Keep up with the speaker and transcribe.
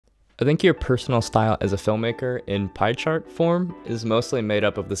I think your personal style as a filmmaker in pie chart form is mostly made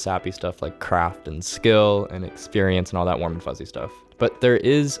up of the sappy stuff like craft and skill and experience and all that warm and fuzzy stuff. But there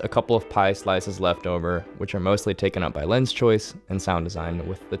is a couple of pie slices left over, which are mostly taken up by lens choice and sound design,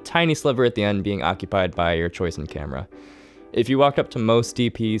 with the tiny sliver at the end being occupied by your choice in camera. If you walk up to most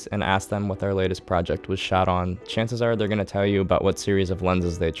DPs and ask them what their latest project was shot on, chances are they're going to tell you about what series of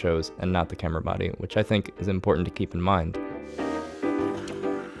lenses they chose and not the camera body, which I think is important to keep in mind.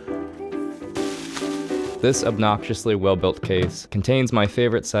 This obnoxiously well-built case contains my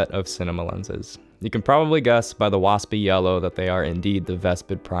favorite set of cinema lenses. You can probably guess by the waspy yellow that they are indeed the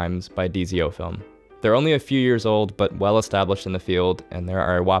Vespid Primes by DZOFilm. They're only a few years old, but well established in the field, and there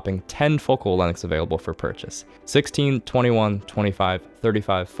are a whopping 10 focal lengths available for purchase. 16, 21, 25,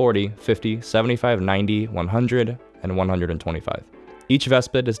 35, 40, 50, 75, 90, 100, and 125. Each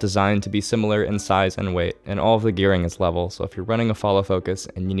Vespid is designed to be similar in size and weight, and all of the gearing is level, so if you're running a follow focus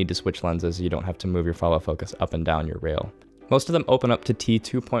and you need to switch lenses, you don't have to move your follow focus up and down your rail. Most of them open up to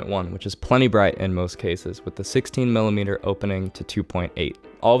T2.1, which is plenty bright in most cases, with the 16mm opening to 2.8.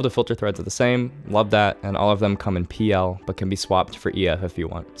 All of the filter threads are the same, love that, and all of them come in PL, but can be swapped for EF if you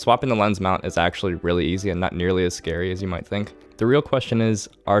want. Swapping the lens mount is actually really easy and not nearly as scary as you might think. The real question is,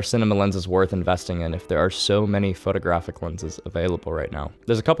 are cinema lenses worth investing in if there are so many photographic lenses available right now?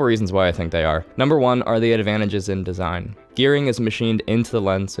 There's a couple reasons why I think they are. Number one are the advantages in design. Gearing is machined into the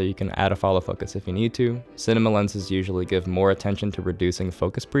lens so you can add a follow focus if you need to. Cinema lenses usually give more attention to reducing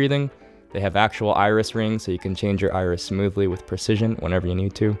focus breathing. They have actual iris rings so you can change your iris smoothly with precision whenever you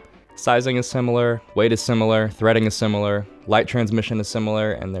need to. Sizing is similar, weight is similar, threading is similar, light transmission is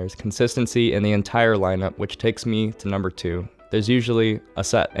similar, and there's consistency in the entire lineup, which takes me to number two. There's usually a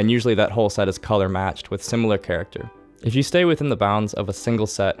set, and usually that whole set is color matched with similar character. If you stay within the bounds of a single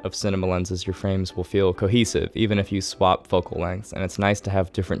set of cinema lenses, your frames will feel cohesive, even if you swap focal lengths, and it's nice to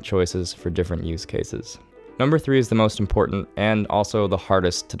have different choices for different use cases. Number three is the most important and also the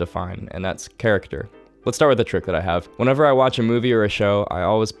hardest to define, and that's character. Let's start with a trick that I have. Whenever I watch a movie or a show, I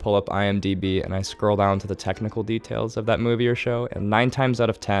always pull up IMDB and I scroll down to the technical details of that movie or show, and 9 times out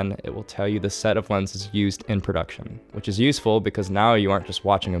of 10, it will tell you the set of lenses used in production, which is useful because now you aren't just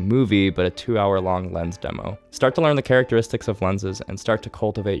watching a movie, but a 2-hour-long lens demo. Start to learn the characteristics of lenses and start to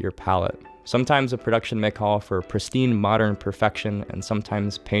cultivate your palette. Sometimes a production may call for pristine modern perfection and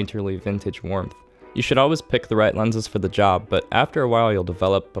sometimes painterly vintage warmth. You should always pick the right lenses for the job, but after a while you'll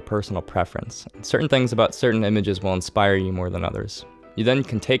develop a personal preference. Certain things about certain images will inspire you more than others. You then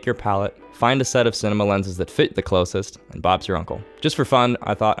can take your palette, find a set of cinema lenses that fit the closest, and Bob's your uncle. Just for fun,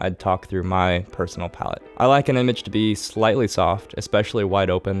 I thought I'd talk through my personal palette. I like an image to be slightly soft, especially wide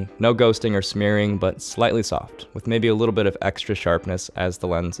open, no ghosting or smearing, but slightly soft, with maybe a little bit of extra sharpness as the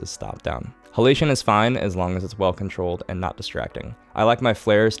lens is stopped down. Halation is fine as long as it's well controlled and not distracting. I like my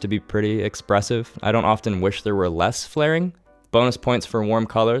flares to be pretty expressive. I don't often wish there were less flaring. Bonus points for warm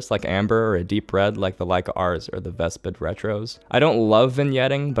colors like amber or a deep red like the Leica Rs or the Vespid Retros. I don't love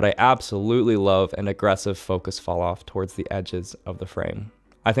vignetting, but I absolutely love an aggressive focus fall off towards the edges of the frame.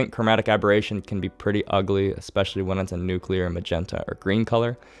 I think chromatic aberration can be pretty ugly, especially when it's a nuclear, magenta, or green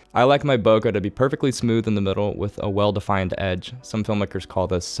color. I like my bokeh to be perfectly smooth in the middle with a well-defined edge. Some filmmakers call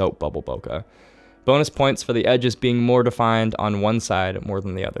this soap bubble bokeh. Bonus points for the edges being more defined on one side more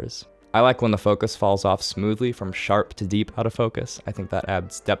than the others. I like when the focus falls off smoothly from sharp to deep out of focus. I think that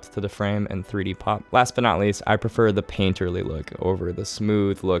adds depth to the frame and 3D pop. Last but not least, I prefer the painterly look over the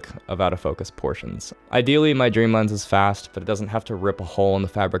smooth look of out of focus portions. Ideally, my dream lens is fast, but it doesn't have to rip a hole in the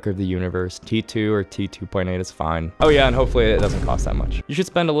fabric of the universe. T2 or T2.8 is fine. Oh yeah, and hopefully it doesn't cost that much. You should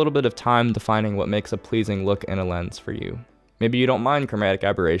spend a little bit of time defining what makes a pleasing look in a lens for you. Maybe you don't mind chromatic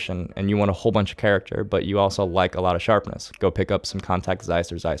aberration and you want a whole bunch of character, but you also like a lot of sharpness. Go pick up some Contact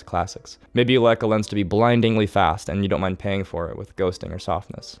Zeiss or Zeiss Classics. Maybe you like a lens to be blindingly fast and you don't mind paying for it with ghosting or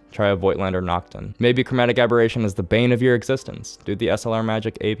softness. Try a Voigtlander Nocton. Maybe chromatic aberration is the bane of your existence. Do the SLR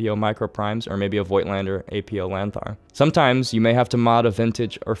Magic APO Micro Primes or maybe a Voigtlander APO Lanthar. Sometimes you may have to mod a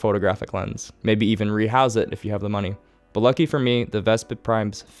vintage or photographic lens. Maybe even rehouse it if you have the money. But lucky for me, the Vespid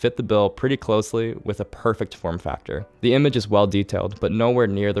Primes fit the bill pretty closely with a perfect form factor. The image is well detailed, but nowhere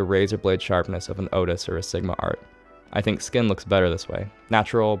near the razor blade sharpness of an Otis or a Sigma Art. I think skin looks better this way.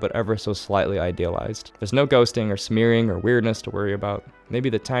 Natural, but ever so slightly idealized. There's no ghosting or smearing or weirdness to worry about. Maybe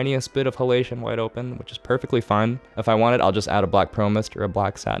the tiniest bit of halation wide open, which is perfectly fine. If I want it, I'll just add a black pro mist or a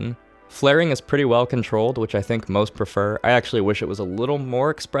black satin. Flaring is pretty well controlled, which I think most prefer. I actually wish it was a little more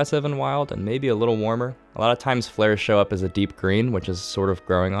expressive and wild and maybe a little warmer. A lot of times flares show up as a deep green, which is sort of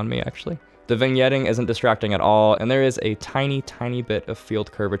growing on me actually. The vignetting isn't distracting at all, and there is a tiny bit of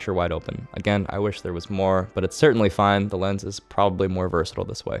field curvature wide open. Again, I wish there was more, but it's certainly fine. The lens is probably more versatile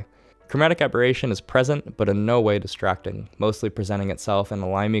this way. Chromatic aberration is present, but in no way distracting, mostly presenting itself in a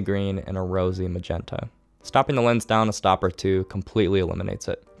limey green and a rosy magenta. Stopping the lens down a stop or two completely eliminates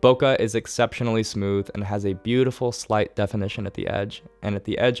it. Bokeh is exceptionally smooth and has a beautiful slight definition at the edge, and at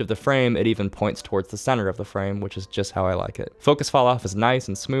the edge of the frame it even points towards the center of the frame, which is just how I like it. Focus fall off is nice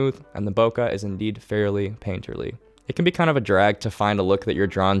and smooth, and the bokeh is indeed fairly painterly. It can be kind of a drag to find a look that you're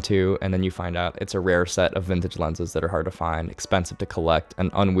drawn to, and then you find out it's a rare set of vintage lenses that are hard to find, expensive to collect,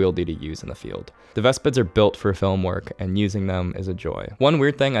 and unwieldy to use in the field. The Vespids are built for film work, and using them is a joy. One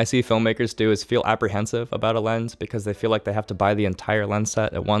weird thing I see filmmakers do is feel apprehensive about a lens because they feel like they have to buy the entire lens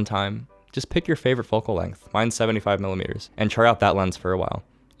set at one time. Just pick your favorite focal length, mine's 75mm, and try out that lens for a while.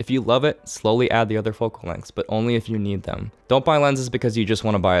 If you love it, slowly add the other focal lengths, but only if you need them. Don't buy lenses because you just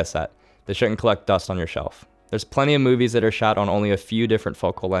want to buy a set. They shouldn't collect dust on your shelf. There's plenty of movies that are shot on only a few different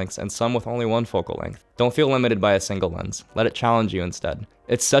focal lengths and some with only one focal length. Don't feel limited by a single lens. Let it challenge you instead.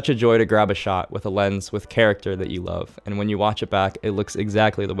 It's such a joy to grab a shot with a lens with character that you love, and when you watch it back, it looks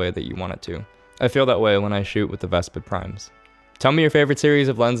exactly the way that you want it to. I feel that way when I shoot with the Vespid Primes. Tell me your favorite series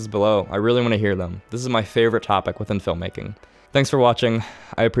of lenses below. I really want to hear them. This is my favorite topic within filmmaking. Thanks for watching.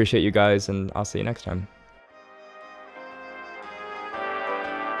 I appreciate you guys, and I'll see you next time.